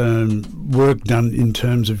its work done in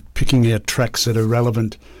terms of picking out tracks that are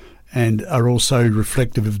relevant and are also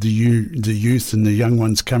reflective of the youth and the young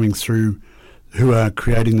ones coming through who are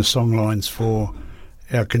creating the song lines for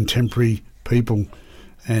our contemporary people.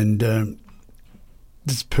 And the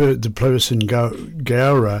person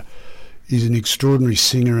Gowurra is an extraordinary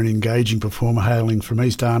singer and engaging performer hailing from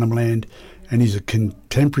East Arnhem Land, and he's a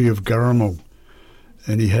contemporary of Gurrumul,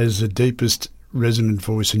 and he has the deepest resonant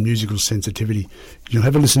voice and musical sensitivity. You'll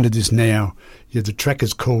have a listen to this now. Yeah, the track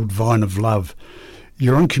is called Vine of Love.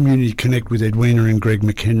 You're on Community Connect with Edwina and Greg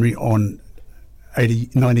McHenry on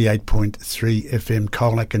 98.3 FM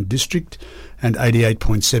Colac and District and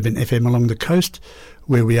 88.7 FM along the coast,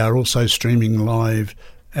 where we are also streaming live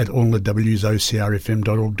at all the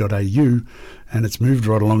ocrfm.org.au, and it's moved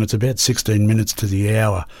right along. It's about 16 minutes to the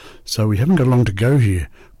hour, so we haven't got long to go here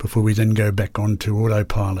before we then go back on to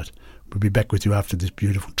autopilot. We'll be back with you after this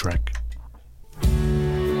beautiful track.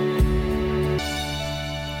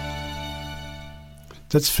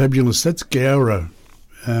 That's fabulous. That's Gowurra.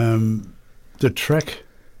 The track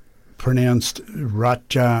pronounced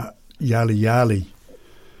Raja Yali Yali.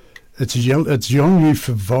 It's Yolngu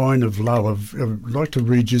for Vine of Love. I'd like to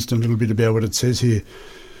read just a little bit about what it says here.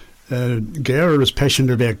 Gowurra is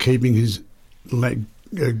passionate about keeping his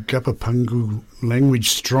Gupapungu language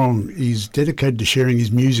strong. He's dedicated to sharing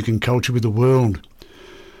his music and culture with the world.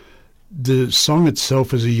 The song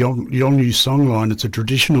itself is a Yolngu songline. It's a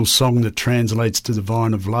traditional song that translates to the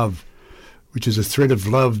Vine of Love, which is a thread of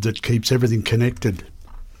love that keeps everything connected.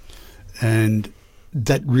 And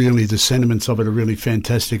that really, the sentiments of it are really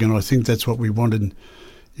fantastic, and I think that's what we wanted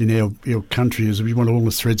in our country, is we want all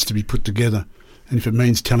the threads to be put together. And if it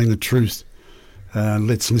means telling the truth,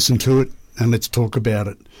 let's listen to it and let's talk about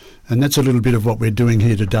it. And that's a little bit of what we're doing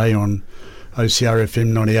here today on OCR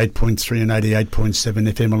FM 98.3 and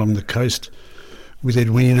 88.7 FM along the coast with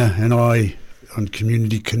Edwina and I on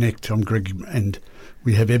Community Connect. I'm Greg, and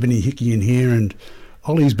we have Ebony Hickey in here, and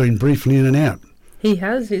Ollie's been briefly in and out. He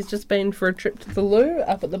has. He's just been for a trip to the loo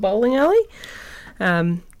up at the bowling alley.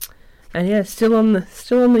 And yeah, still on the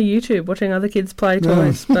YouTube watching other kids play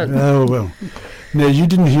toys. But oh well. Now, you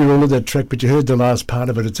didn't hear all of that track, but you heard the last part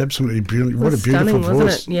of it. It's absolutely brilliant. What a beautiful voice.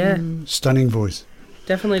 Wasn't it? Yeah. Stunning voice.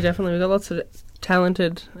 Definitely. We've got lots of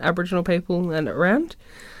talented Aboriginal people around.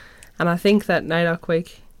 And I think that NAIDOC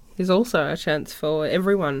Week is also a chance for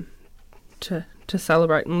everyone to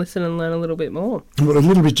celebrate and listen and learn a little bit more. Well, a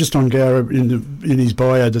little bit just on Gowurra in his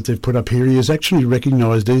bio that they've put up here. He is actually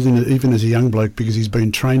recognised even as a young bloke because he's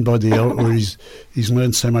been trained by the or he's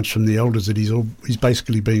learned so much from the elders that he's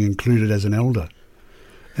basically being included as an elder,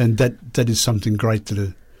 and that is something great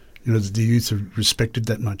that that the youth have respected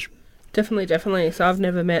that much. Definitely. So I've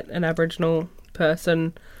never met an Aboriginal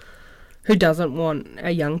person who doesn't want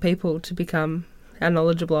our young people to become our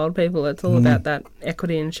knowledgeable old people. It's all about that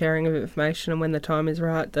equity and sharing of information, and when the time is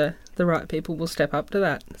right, the right people will step up to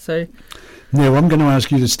that. So now I'm going to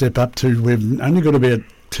ask you to step up to, we've only got about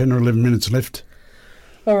 10 or 11 minutes left.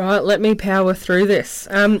 All right, let me power through this.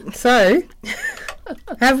 So,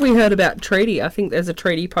 have we heard about treaty? I think there's a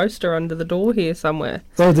treaty poster under the door here somewhere.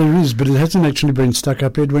 Oh, there is, but it hasn't actually been stuck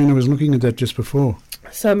up, Edwin. I was looking at that just before.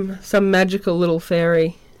 Some magical little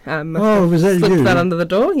fairy. Was that slipped you? that under the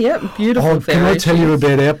door. Yep, beautiful fairy. Can I tell you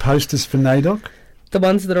about our posters for NAIDOC? The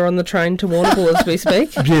ones that are on the train to Warrnambool as we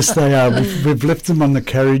speak? Yes, they are. We've left them on the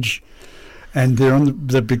carriage, and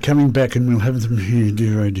they'll be coming back, and we'll have them here,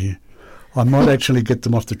 dear oh dear. I might actually get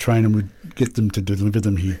them off the train and we'd get them to deliver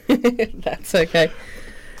them here. That's okay.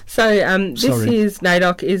 So this year's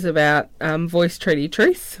NAIDOC is about Voice Treaty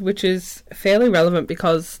Truth, which is fairly relevant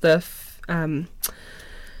because the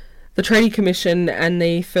Treaty Commission and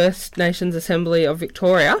the First Nations Assembly of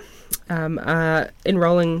Victoria are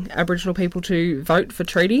enrolling Aboriginal people to vote for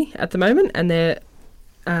treaty at the moment, and they're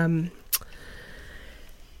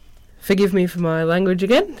forgive me for my language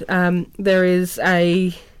again. There is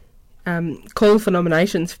a call for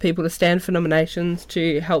nominations for people to stand for nominations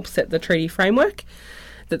to help set the treaty framework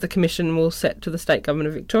that the Commission will set to the State Government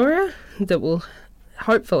of Victoria, that will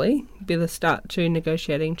hopefully be the start to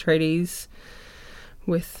negotiating treaties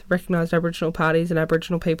with recognised Aboriginal parties and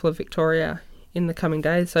Aboriginal people of Victoria in the coming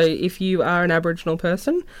days. So if you are an Aboriginal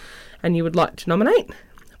person and you would like to nominate,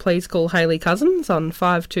 please call Hayley Cousins on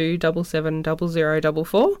 5277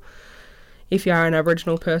 0044. If you are an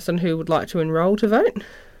Aboriginal person who would like to enrol to vote,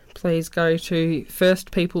 please go to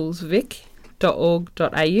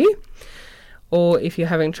firstpeoplesvic.org.au, or if you're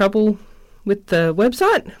having trouble with the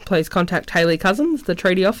website, please contact Hayley Cousins, the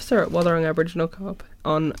Treaty Officer at Wathaurong Aboriginal Co-op,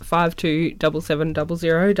 on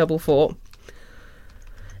 5277 0044.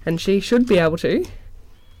 And she should be able to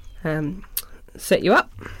set you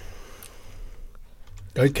up.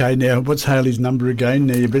 Okay, now what's Hayley's number again?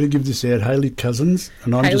 Now you better give this out, Hayley Cousins,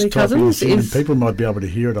 and I'm Hayley just typing this in, and is- people might be able to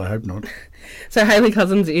hear it. I hope not. So Hayley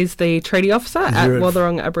Cousins is the Treaty Officer at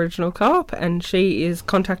Wathaurong Aboriginal Co-op, and she is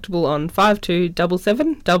contactable on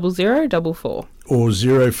 5277 0044. Or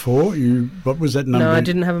 04. What was that number? No, I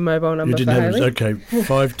didn't have a mobile number for Hayley. Okay,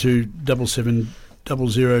 5277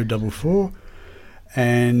 0044.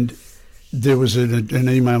 And there was an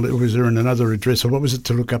email. Was there another address, or what was it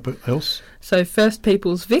to look up else? So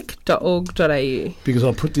firstpeoplesvic.org.au. Because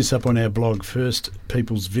I'll put this up on our blog,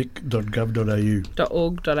 firstpeoplesvic.gov.au.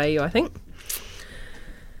 .org.au, I think.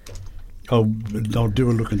 I'll do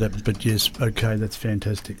a look at that, but yes, okay, that's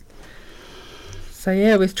fantastic. So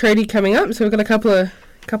yeah, with treaty coming up, so we've got a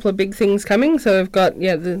couple of big things coming. So we've got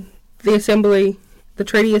the assembly, the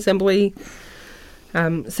Treaty Assembly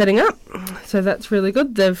setting up. So that's really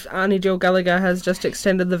good. Arnie Jill Gallagher has just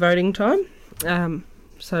extended the voting time,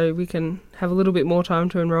 so we can have a little bit more time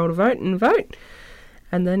to enrol to vote,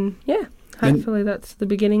 and then hopefully that's the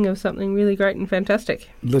beginning of something really great and fantastic.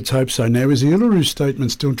 Let's hope so. Now, is the Uluru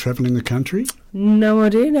Statement still travelling the country? No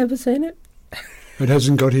idea, never seen it. It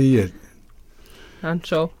hasn't got here yet.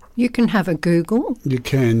 Unsure. You can have a Google. You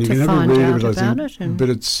can have find a read out of it, I about think. it, But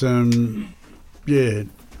it's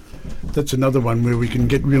that's another one where we can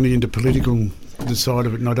get really into political side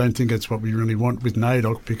of it, and I don't think that's what we really want with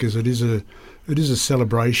NAIDOC, because it is a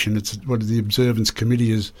celebration. It's what the Observance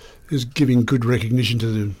Committee is giving good recognition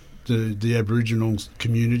to the Aboriginal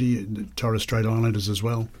community, the Torres Strait Islanders as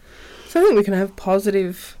well. So I think we can have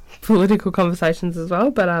positive political conversations as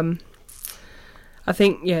well, but I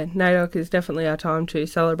think NAIDOC is definitely our time to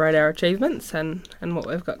celebrate our achievements and what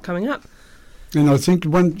we've got coming up. And I think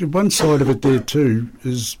one side of it there too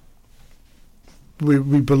is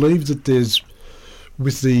we believe that there's,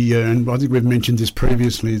 with the and I think we've mentioned this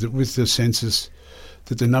previously, that with the census,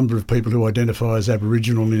 that the number of people who identify as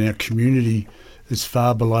Aboriginal in our community is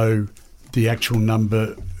far below the actual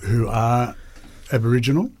number who are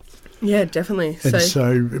Aboriginal. Yeah, definitely. And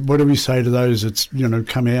so what do we say to those that's,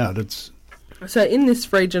 come out? So in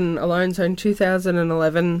this region alone, so in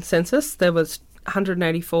 2011 census, there was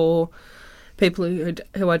 184 people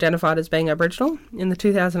who identified as being Aboriginal. In the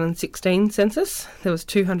 2016 census, there was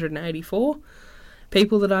 284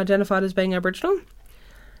 people that identified as being Aboriginal.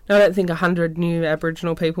 Now, I don't think 100 new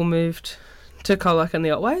Aboriginal people moved to Colac and the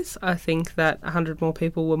Otways. I think that 100 more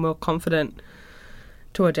people were more confident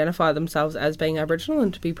to identify themselves as being Aboriginal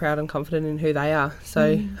and to be proud and confident in who they are.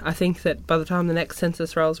 So I think that by the time the next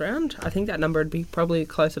census rolls around, I think that number would be probably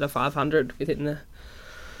closer to 500 within the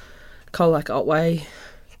Colac, Otway,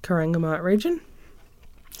 Corangamite region.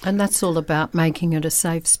 And that's all about making it a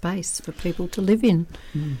safe space for people to live in.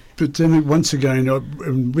 But then once again,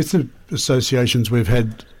 with the associations we've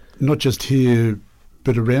had, not just here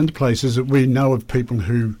but around the places that we know of people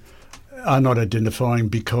who are not identifying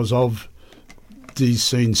because of the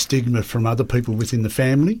seen stigma from other people within the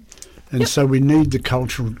family. And so we need the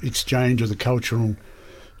cultural exchange or the cultural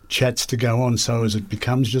chats to go on so as it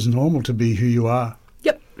becomes just normal to be who you are.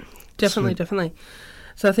 Yep, definitely.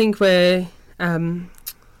 So I think where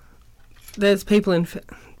there's people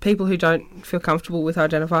who don't feel comfortable with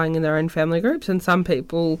identifying in their own family groups, and some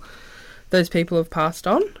people, those people have passed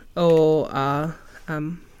on or are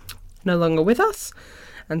no longer with us,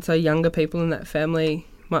 and so younger people in that family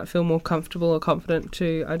might feel more comfortable or confident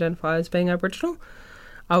to identify as being Aboriginal.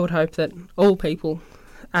 I would hope that all people,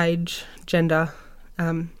 age, gender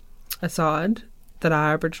aside, that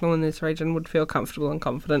are Aboriginal in this region would feel comfortable and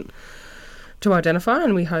confident to identify,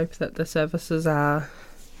 and we hope that the services are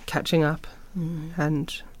catching up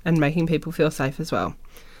and making people feel safe as well.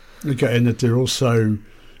 Okay, and that they're also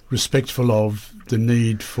respectful of the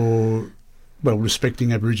need for,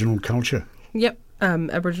 respecting Aboriginal culture. Yep,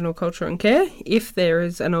 Aboriginal culture and care. If there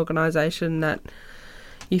is an organisation that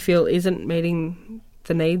you feel isn't meeting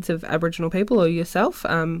the needs of Aboriginal people or yourself,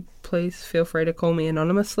 please feel free to call me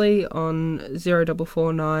anonymously on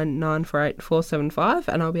 0449 948 475,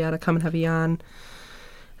 and I'll be able to come and have a yarn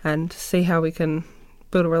and see how we can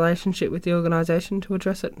build a relationship with the organisation to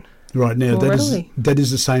address it. Right, now that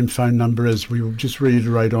is the same phone number as we will just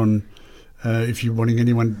reiterate on if you're wanting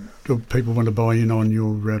anyone or people want to buy in on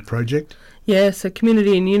your project. Yeah, so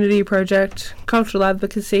Community and Unity Project, cultural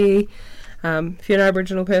advocacy. If you're an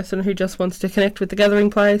Aboriginal person who just wants to connect with the Gathering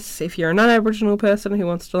Place, if you're a non-Aboriginal person who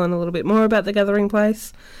wants to learn a little bit more about the Gathering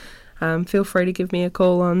Place, feel free to give me a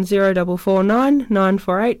call on 0449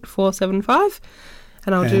 948 475,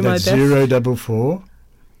 and I'll do my best. 044.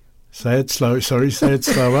 Say it slow. Sorry, say it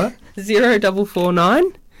slower.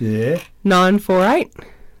 0449 948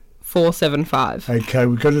 475. Okay,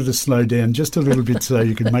 we've got to slow down just a little bit so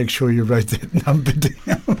you can make sure you wrote that number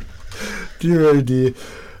down. Dear, oh dear.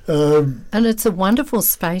 And it's a wonderful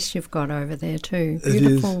space you've got over there too.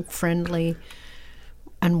 Beautiful, friendly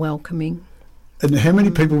and welcoming. And how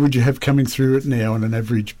many people would you have coming through it now on an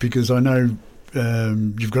average? Because I know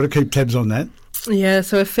you've got to keep tabs on that. Yeah,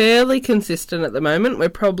 so we're fairly consistent at the moment. We're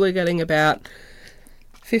probably getting about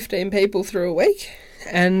 15 people through a week.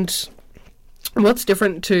 And what's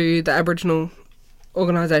different to the Aboriginal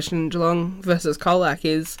organisation in Geelong versus Colac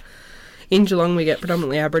is in Geelong we get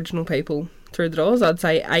predominantly Aboriginal people through the doors. I'd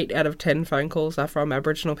say 8 out of 10 phone calls are from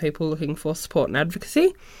Aboriginal people looking for support and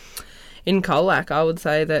advocacy. In Colac, I would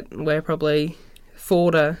say that we're probably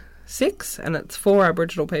 4 to 6, and it's 4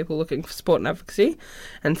 Aboriginal people looking for support and advocacy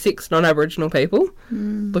and 6 non-Aboriginal people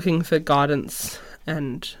looking for guidance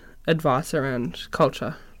and advice around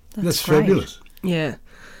culture. That's fabulous. Yeah.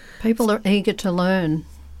 People are eager to learn.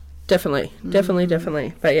 Definitely.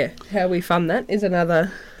 But yeah, how we fund that is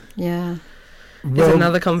another... Yeah. Is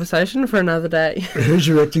another conversation for another day. Who's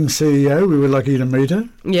your acting CEO? We were lucky to meet her.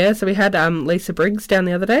 Yeah, so we had Lisa Briggs down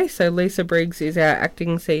the other day. So Lisa Briggs is our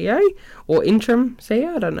acting CEO or interim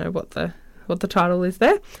CEO. I don't know what the title is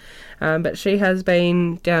there. But she has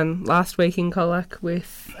been down last week in Colac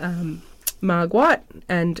with Marg White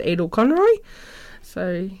and Edel Conroy.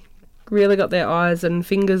 So really got their eyes and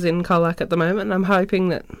fingers in Colac at the moment. And I'm hoping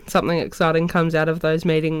that something exciting comes out of those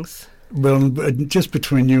meetings. Well, just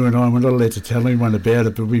between you and I, we're not allowed to tell anyone about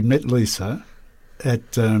it, but we met Lisa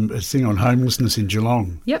at a thing on homelessness in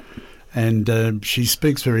Geelong. Yep. And she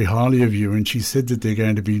speaks very highly of you, and she said that they're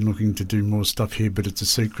going to be looking to do more stuff here, but it's a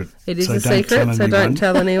secret. It is a secret, so don't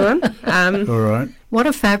tell anyone. All right. What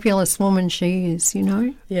a fabulous woman she is, you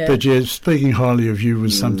know. Yeah. But yeah, speaking highly of you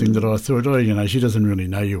was something that I thought, she doesn't really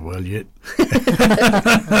know you well yet.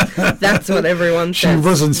 That's what everyone says. She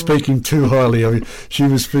wasn't speaking too highly of you. She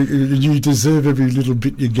was speaking, you deserve every little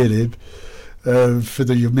bit you get, Eb, for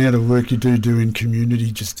the amount of work you do in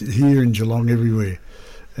community, just here in Geelong, everywhere.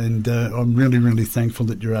 And I'm really, really thankful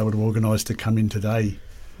that you're able to organise to come in today.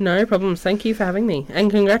 No problems. Thank you for having me. And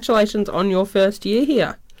congratulations on your first year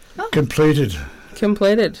here. Oh. Completed.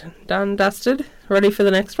 Done, dusted. Ready for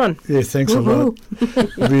the next one. Yeah, thanks a lot.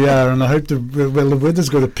 We are, and I hope the weather's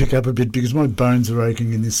got to pick up a bit because my bones are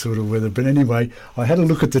aching in this sort of weather. But anyway, I had a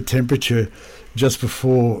look at the temperature just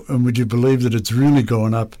before, and would you believe that it's really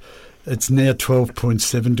gone up? It's now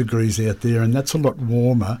 12.7 degrees out there, and that's a lot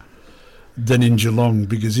warmer than in Geelong,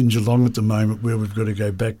 because in Geelong at the moment, where we've got to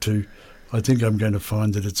go back to, I think I'm going to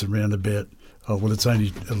find that it's around about, it's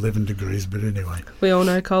only 11 degrees, but anyway. We all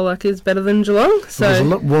know Colac is better than Geelong. So. It was a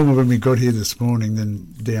lot warmer when we got here this morning than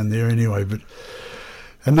down there anyway, but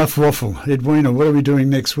enough waffle. Edwina, what are we doing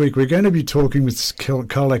next week? We're going to be talking with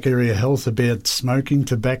Colac Area Health about smoking,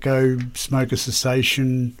 tobacco, smoker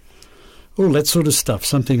cessation, all that sort of stuff.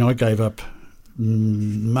 Something I gave up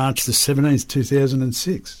March the 17th,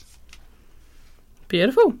 2006.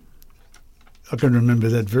 Beautiful. I can remember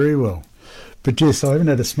that very well. But yes, I haven't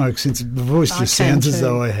had a smoke since. The voice just sounds as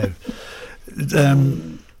though I have.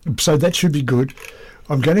 So that should be good.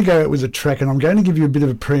 I'm going to go out with a track, and I'm going to give you a bit of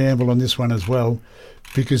a preamble on this one as well,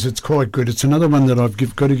 because it's quite good. It's another one that I've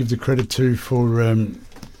got to give the credit to for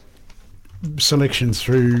selection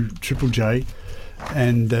through Triple J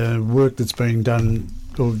and work that's being done,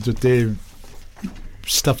 or that they're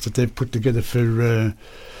stuff that they've put together for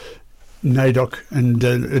NAIDOC, and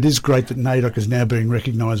it is great that NAIDOC is now being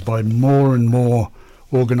recognised by more and more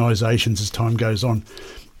organisations as time goes on.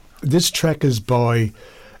 This track is by,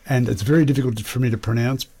 and it's very difficult for me to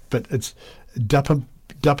pronounce, but it's Dupanbal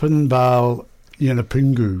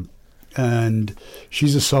Yunupingu, and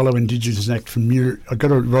she's a solo Indigenous act from I've got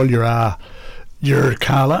to roll your R,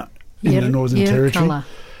 Yirrkala in the Northern Territory.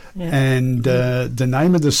 Yeah. And the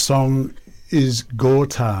name of the song is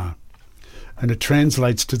Gortar, and it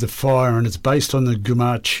translates to the fire, and it's based on the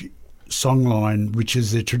Gumatj songline, which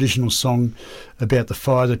is their traditional song about the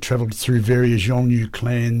fire that travelled through various Yolngu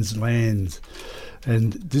clans' lands.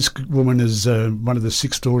 And this woman is one of the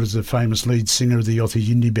 6 daughters of the famous lead singer of the Yothu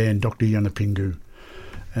Yindi band, Dr. Yunupingu.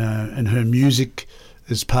 And her music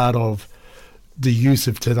is part of the youth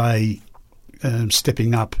of today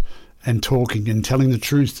stepping up and talking and telling the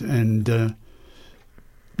truth. And,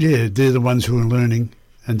 they're the ones who are learning,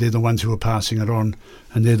 and they're the ones who are passing it on,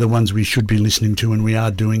 and they're the ones we should be listening to, and we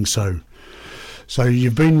are doing so. So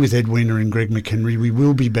you've been with Edwina and Greg McHenry. We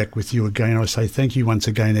will be back with you again. I say thank you once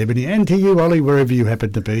again, Ebony, and to you, Ollie, wherever you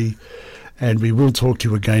happen to be. And we will talk to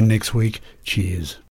you again next week. Cheers.